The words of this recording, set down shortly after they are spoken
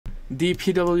The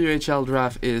PWHL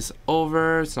draft is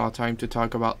over. It's now time to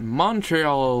talk about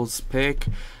Montreal's pick.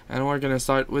 And we're going to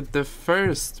start with the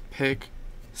first pick.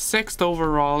 6th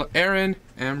overall, Aaron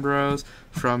Ambrose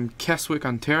from Keswick,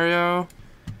 Ontario.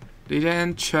 They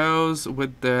then chose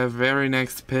with the very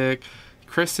next pick,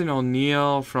 Kristen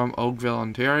O'Neill from Oakville,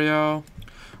 Ontario.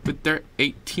 With their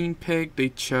 18th pick, they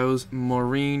chose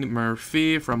Maureen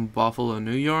Murphy from Buffalo,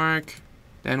 New York.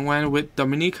 Then went with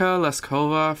Dominika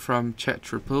Leskova from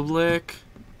Czech Republic.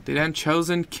 They then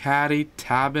chosen Katie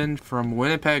Tabin from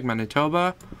Winnipeg,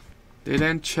 Manitoba. They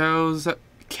then chose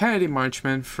Kennedy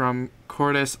Marchman from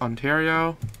Courtice,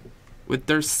 Ontario. With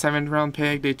their 7th round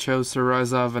pick, they chose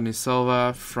Teresa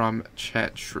Vanisova from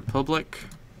Czech Republic.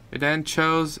 They then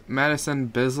chose Madison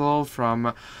Bizzle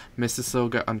from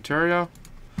Mississauga, Ontario.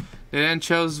 They then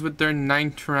chose with their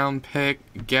 9th round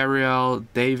pick Gabrielle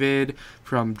David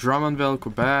from Drummondville,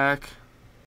 Quebec.